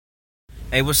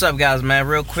Hey, what's up, guys, man?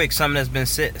 Real quick, something that's been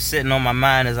sitting on my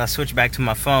mind as I switch back to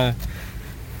my phone.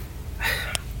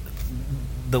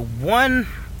 The one,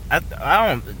 I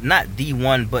don't, not the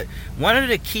one, but one of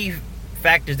the key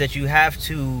factors that you have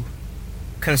to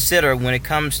consider when it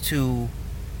comes to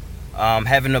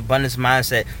having an abundance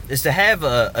mindset is to have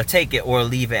a take it or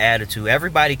leave it attitude.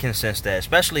 Everybody can sense that,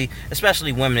 especially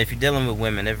women. If you're dealing with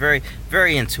women, they're very,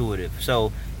 very intuitive.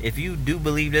 So if you do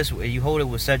believe this, you hold it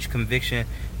with such conviction,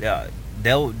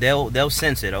 they'll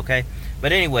sense it. Okay,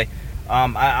 but anyway,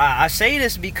 I say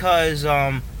this because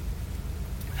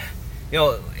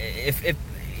if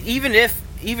even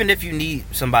if you need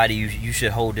somebody, you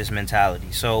should hold this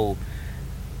mentality. So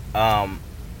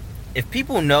if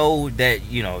people know that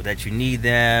that you need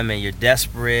them and you're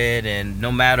desperate, and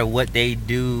no matter what they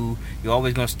do, you're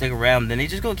always gonna stick around, then they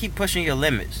just gonna keep pushing your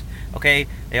limits. Okay,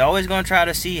 they're always gonna try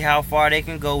to see how far they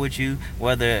can go with you,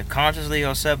 whether consciously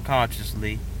or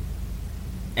subconsciously.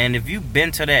 And if you've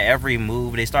been to their every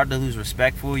move, they start to lose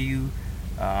respect for you.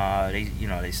 They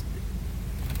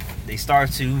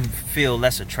start to feel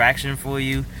less attraction for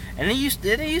you, and then you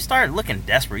start looking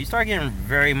desperate. You start getting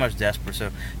very much desperate.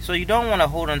 So you don't want to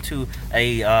hold on to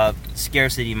a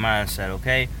scarcity mindset,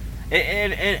 okay?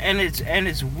 And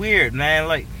it's weird, man.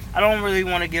 Like, I don't really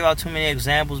want to give out too many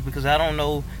examples because I don't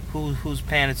know who's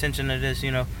paying attention to this,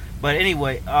 But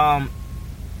anyway,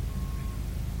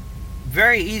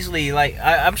 very easily, like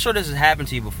I'm sure this has happened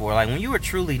to you before. Like when you were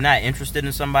truly not interested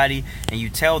in somebody and you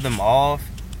tell them off.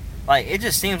 Like, it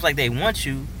just seems like they want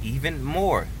you even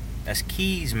more. That's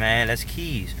keys, man. That's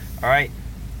keys. Alright?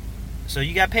 So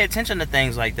you gotta pay attention to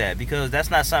things like that, because that's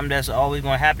not something that's always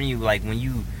gonna happen to you. Like when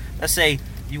you, let's say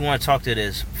you want to talk to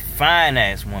this fine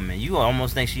ass woman, you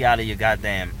almost think she out of your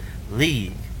goddamn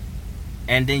league,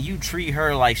 and then you treat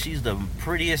her like she's the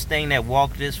prettiest thing that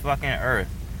walked this fucking earth.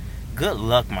 Good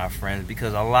luck, my friends,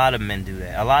 because a lot of men do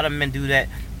that. A lot of men do that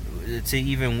to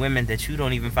even women that you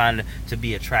don't even find to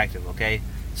be attractive, okay?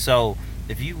 So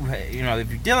if you're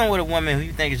dealing with a woman who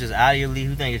you think is just out of your league,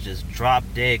 who think is just drop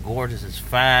dead gorgeous, is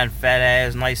fine, fat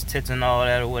ass, nice tits and all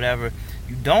that or whatever,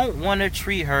 you don't want to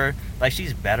treat her like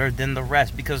she's better than the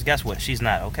rest, because guess what? She's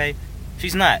not, okay?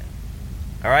 She's not.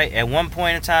 Alright? At one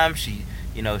point in time, she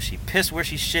pissed where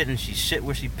she shit, and she shit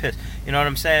where she pissed. You know what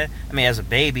I'm saying? I mean, as a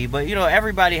baby, but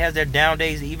everybody has their down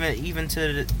days, even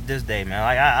to this day, man.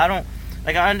 Like I don't.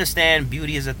 Like, I understand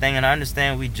beauty is a thing, and I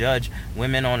understand we judge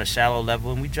women on a shallow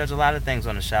level, and we judge a lot of things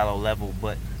on a shallow level,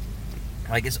 but,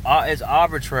 like, it's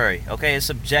arbitrary, okay? It's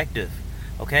subjective,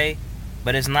 okay?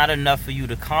 But it's not enough for you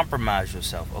to compromise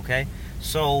yourself, okay?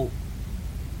 So,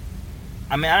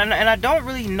 I mean, and I don't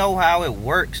really know how it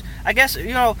works. I guess,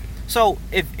 so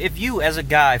if you, as a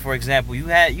guy, for example, you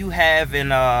have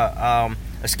a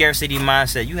scarcity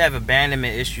mindset, you have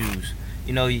abandonment issues.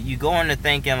 You go into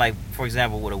thinking, like, for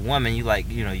example, with a woman, you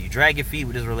drag your feet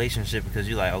with this relationship because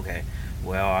you're like, okay,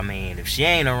 well, I mean, if she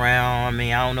ain't around, I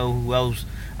mean, I don't know who else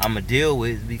I'm going to deal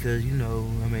with, because, I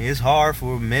mean, it's hard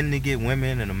for men to get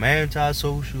women, and I'm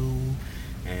antisocial,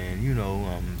 and,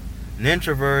 I'm an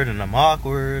introvert, and I'm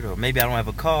awkward, or maybe I don't have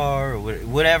a car, or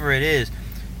whatever it is.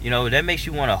 That makes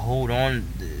you want to hold on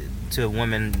to a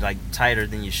woman, like, tighter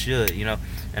than you should,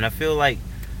 and I feel like,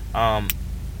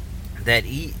 that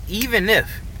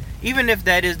even if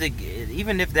that is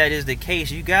the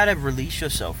case, you gotta release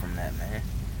yourself from that, man.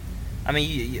 I mean,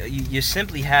 you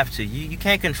simply have to. You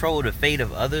can't control the fate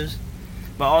of others,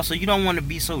 but also you don't want to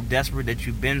be so desperate that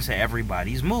you bend to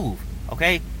everybody's move,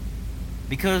 okay?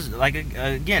 Because, like,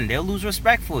 again, they'll lose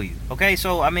respect for you, okay?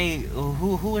 So I mean,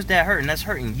 who is that hurting? That's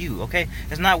hurting you, okay?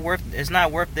 It's not worth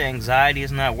the anxiety.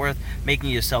 It's not worth making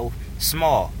yourself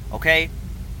small, okay?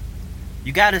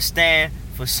 You gotta stand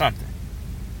for something.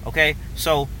 Okay,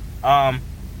 so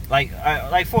like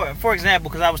for example,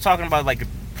 because I was talking about like a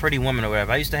pretty woman or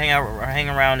whatever. I used to hang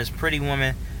around this pretty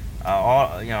woman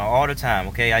all the time.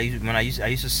 Okay, I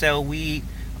used to sell weed.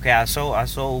 Okay, I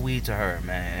sold weed to her,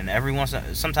 man.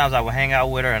 And sometimes I would hang out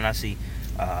with her, and I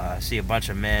see a bunch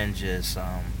of men just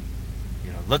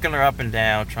looking her up and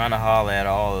down, trying to holler at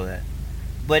all of that.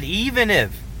 But even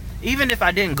if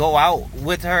I didn't go out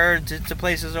with her to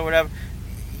places or whatever,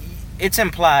 it's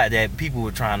implied that people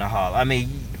were trying to holler. I mean,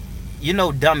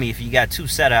 dummy, if you got two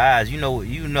set of eyes, you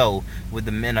know what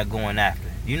the men are going after.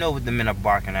 You know what the men are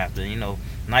barking after.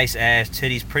 Nice ass,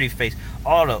 titties, pretty face,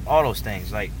 all those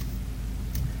things. Like,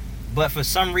 but for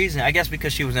some reason, I guess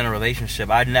because she was in a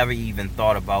relationship, I never even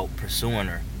thought about pursuing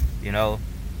her.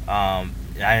 I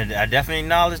definitely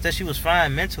acknowledged that she was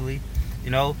fine mentally.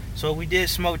 So we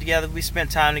did smoke together. We spent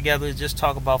time together, just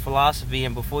talk about philosophy,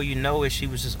 and before you know it, she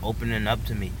was just opening up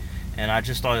to me. And I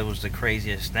just thought it was the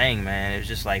craziest thing, man. It was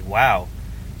just like, wow.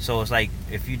 So it's like,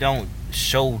 if you don't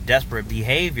show desperate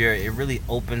behavior, it really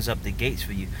opens up the gates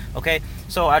for you. Okay,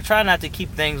 so I try not to keep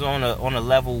things on a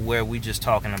level where we just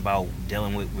talking about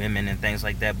dealing with women and things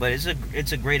like that. But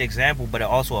it's a great example, but it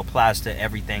also applies to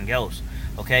everything else.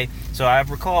 Okay, so I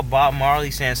recall Bob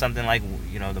Marley saying something like,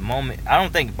 the moment, I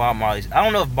don't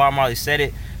know if Bob Marley said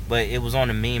it, but it was on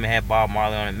the meme, it had Bob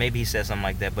Marley on it. Maybe he said something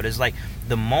like that. But it's like,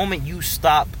 the moment you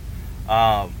stop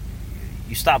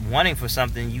wanting for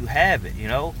something, you have it.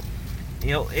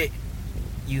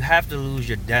 You have to lose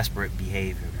your desperate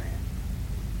behavior, man.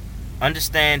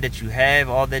 Understand that you have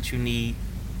all that you need.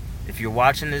 If you're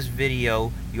watching this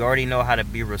video, you already know how to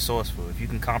be resourceful, if you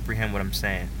can comprehend what I'm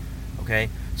saying. Okay,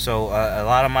 so a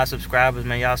lot of my subscribers,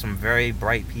 man, y'all some very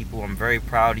bright people. I'm very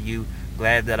proud of you.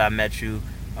 Glad that I met you.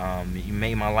 You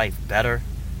made my life better.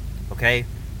 Okay,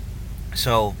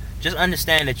 so just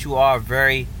understand that you are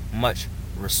very much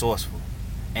resourceful,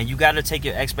 and you got to take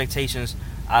your expectations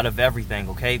out of everything.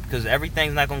 Okay, because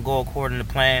everything's not gonna go according to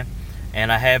plan.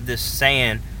 And I have this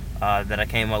saying that I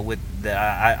came up with, that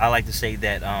I like to say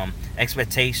that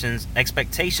expectations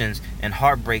and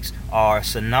heartbreaks are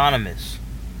synonymous.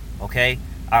 Okay,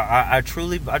 I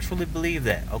truly believe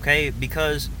that. Okay,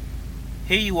 because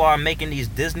here you are making these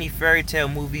Disney fairy tale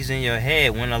movies in your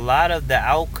head, when a lot of the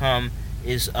outcome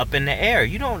is up in the air.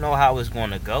 You don't know how it's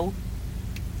going to go.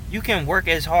 You can work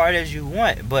as hard as you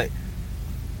want, but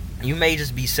you may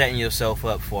just be setting yourself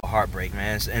up for a heartbreak,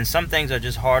 man. And some things are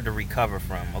just hard to recover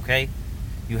from. Okay,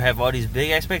 you have all these big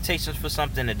expectations for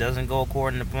something that doesn't go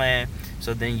according to plan,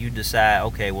 so then you decide,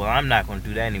 okay, well, I'm not going to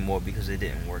do that anymore because it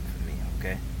didn't work for me.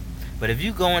 Okay, but if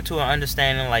you go into an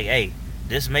understanding like, hey,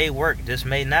 this may work, this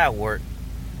may not work,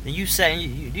 then you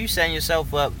setting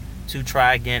yourself up to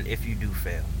try again if you do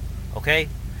fail. Okay,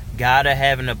 gotta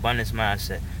have an abundance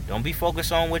mindset. Don't be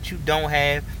focused on what you don't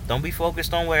have. Don't be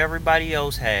focused on what everybody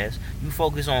else has. You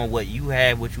focus on what you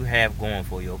have going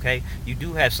for you. Okay, you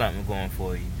do have something going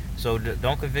for you, so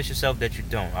don't convince yourself that you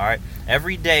don't. All right,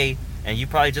 every day, and you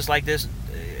probably just like this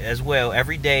as well,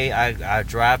 every day I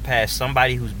drive past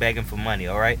somebody who's begging for money.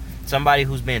 All right, somebody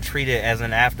who's being treated as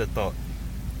an afterthought.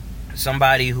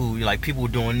 Somebody who, like, people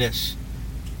doing this,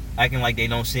 acting like they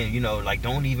don't see him, like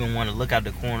don't even want to look out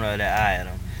the corner of their eye at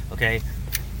them. Okay,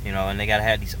 and they gotta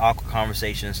have these awkward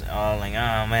conversations. Like,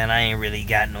 oh man, I ain't really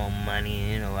got no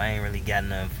money. I ain't really got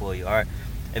nothing for you. All right,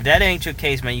 if that ain't your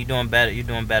case, man, you're doing better. You're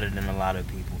doing better than a lot of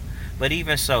people. But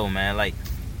even so, man, like,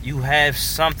 you have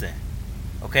something.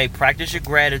 Okay, practice your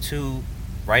gratitude.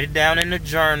 Write it down in the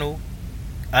journal.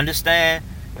 Understand.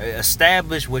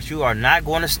 Establish what you are not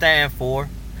going to stand for.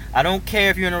 I don't care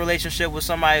if you're in a relationship with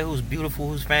somebody who's beautiful,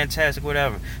 who's fantastic,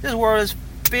 whatever. This world is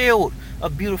filled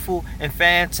of beautiful and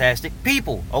fantastic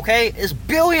people. Okay, it's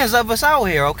billions of us out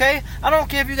here. Okay, I don't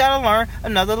care if you gotta learn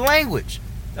another language.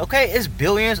 Okay, it's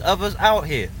billions of us out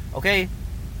here. Okay,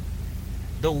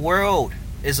 the world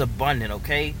is abundant.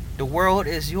 Okay, the world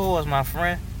is yours, my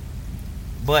friend.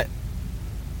 But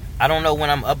I don't know when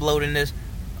I'm uploading this,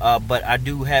 but I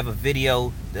do have a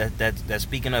video that's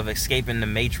speaking of escaping the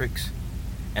matrix,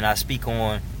 and I speak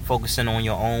on focusing on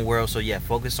your own world. So yeah,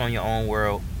 focus on your own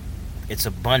world. It's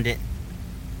abundant.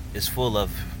 It's full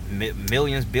of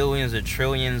millions, billions, or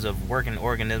trillions of working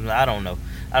organisms. I don't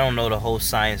know the whole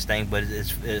science thing, but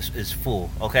it's full.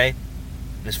 Okay,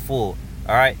 it's full.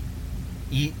 All right.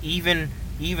 Even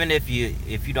if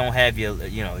you don't have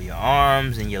your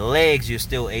arms and your legs, you're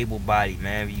still able-bodied,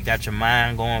 man. You got your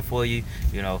mind going for you.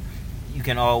 You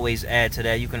can always add to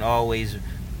that. You can always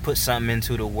put something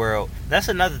into the world. That's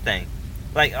another thing.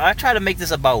 Like, I try to make this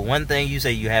about one thing. You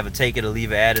say you have a take it or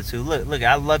leave it attitude. Look,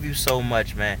 I love you so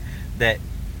much, man, that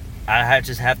I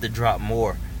just have to drop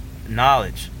more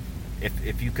knowledge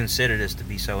if you consider this to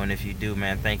be so. And if you do,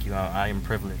 man, thank you. I am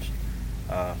privileged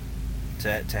to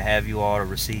have you all to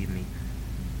receive me.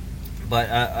 But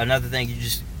another thing, you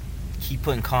just keep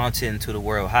putting content into the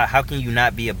world. How can you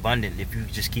not be abundant if you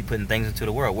just keep putting things into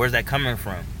the world? Where's that coming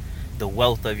from? The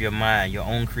wealth of your mind, your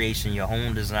own creation, your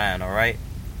own design. All right.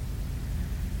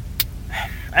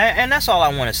 And that's all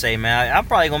I want to say, man. I'm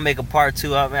probably gonna make a part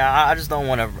 2. I just don't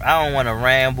want to. I don't want to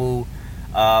ramble.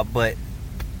 But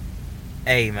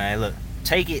hey, man, look,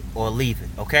 take it or leave it.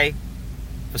 Okay.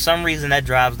 For some reason, that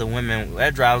drives the women.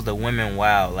 That drives the women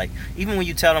wild. Like, even when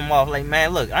you tell them off, like,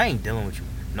 man, look, I ain't dealing with you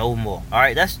no more. All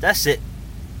right, that's it.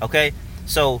 Okay.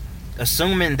 So,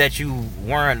 assuming that you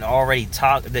weren't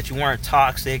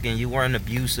toxic and you weren't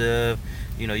abusive,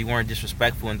 you weren't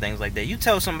disrespectful and things like that. You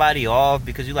tell somebody off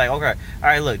because you're like, okay, all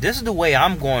right, look, this is the way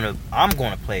I'm going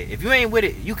to play it. If you ain't with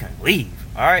it, you can leave.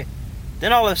 All right.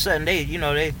 Then all of a sudden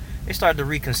they start to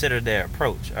reconsider their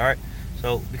approach. All right.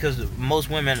 So because most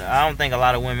women, I don't think a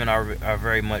lot of women are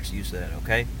very much used to that.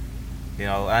 Okay, you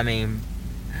know, I mean,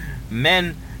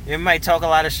 men, they might talk a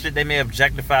lot of shit, they may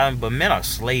objectify them, but men are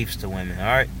slaves to women. All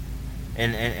right,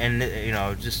 and you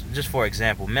know, just for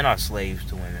example, men are slaves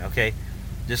to women. Okay,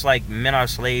 just like men are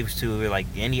slaves to like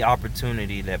any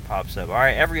opportunity that pops up. All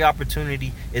right, every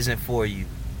opportunity isn't for you.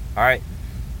 All right.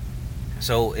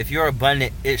 So if you're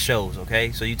abundant, it shows.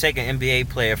 Okay. So you take an NBA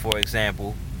player for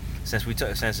example, since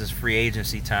it's free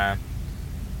agency time.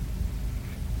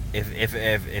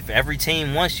 If every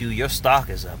team wants you, your stock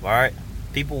is up. All right.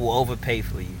 People will overpay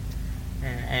for you,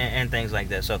 and things like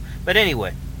that. So, but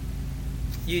anyway,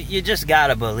 you just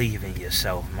gotta believe in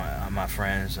yourself, my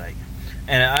friends. Like,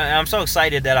 and I'm so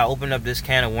excited that I opened up this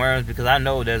can of worms because I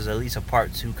know there's at least a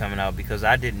part 2 coming out because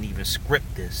I didn't even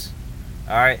script this.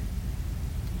 All right.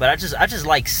 But I just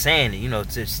like saying it, you know,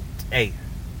 just, hey,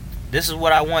 this is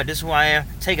what I want, this is who I am,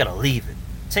 take it or leave it.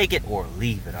 Take it or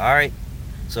leave it, alright?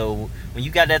 So when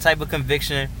you got that type of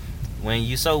conviction, when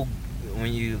you're so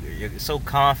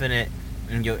confident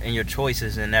in your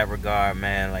choices in that regard,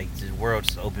 man, like the world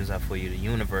just opens up for you, the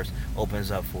universe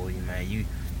opens up for you, man.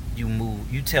 You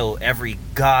move, you tell every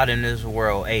god in this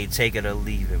world, hey, take it or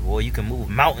leave it. Boy, you can move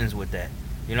mountains with that.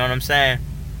 You know what I'm saying?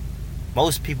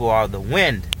 Most people are the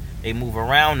wind. They move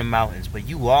around the mountains, but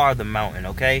you are the mountain,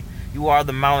 okay? You are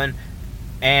the mountain,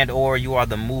 and or you are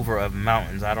the mover of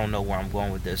mountains. I don't know where I'm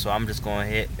going with this, so I'm just going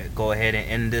to go ahead and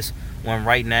end this one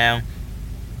right now.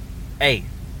 Hey,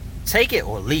 take it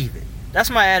or leave it. That's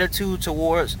my attitude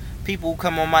towards people who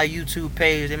come on my YouTube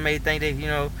page. They may think they, you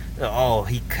know, oh,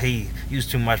 he used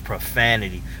too much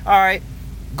profanity. All right,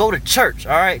 go to church.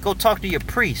 All right, go talk to your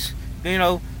priest. You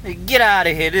know, get out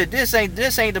of here. This ain't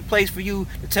the place for you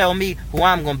to tell me who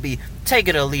I'm gonna be. Take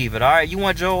it or leave it. All right, you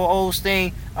want Joel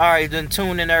Osteen? All right, then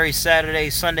tune in every Saturday,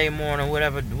 Sunday morning,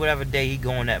 whatever day he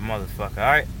going that motherfucker.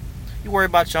 All right, you worry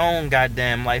about your own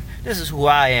goddamn life. This is who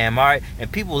I am. All right,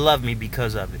 and people love me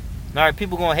because of it. All right,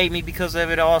 people gonna hate me because of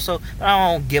it also. But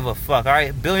I don't give a fuck. All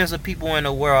right, billions of people in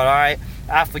the world. All right,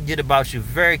 I forget about you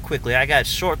very quickly. I got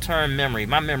short-term memory.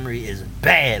 My memory is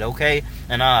bad, okay?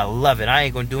 And I love it. I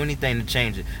ain't gonna do anything to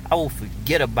change it. I will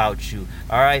forget about you.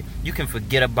 All right, you can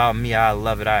forget about me. I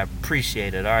love it. I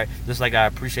appreciate it. All right, just like I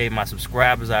appreciate my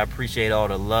subscribers. I appreciate all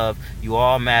the love. You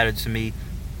all matter to me.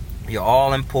 You're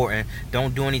all important.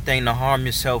 Don't do anything to harm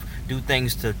yourself. Do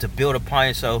things to build upon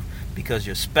yourself because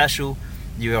you're special.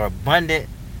 You're abundant.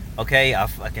 Okay, I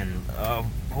fucking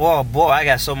oh boy, I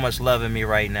got so much love in me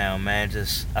right now, man.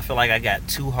 Just I feel like I got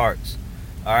 2 hearts.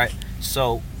 All right,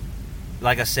 so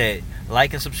like I said,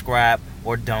 like and subscribe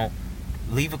or don't.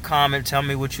 Leave a comment. Tell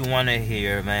me what you want to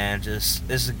hear, man. Just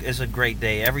it's a great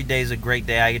day. Every day is a great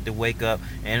day. I get to wake up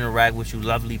and interact with you,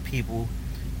 lovely people.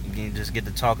 You can just get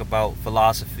to talk about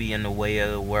philosophy and the way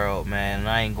of the world, man. And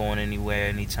I ain't going anywhere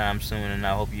anytime soon, and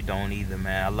I hope you don't either,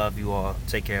 man. I love you all.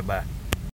 Take care. Bye.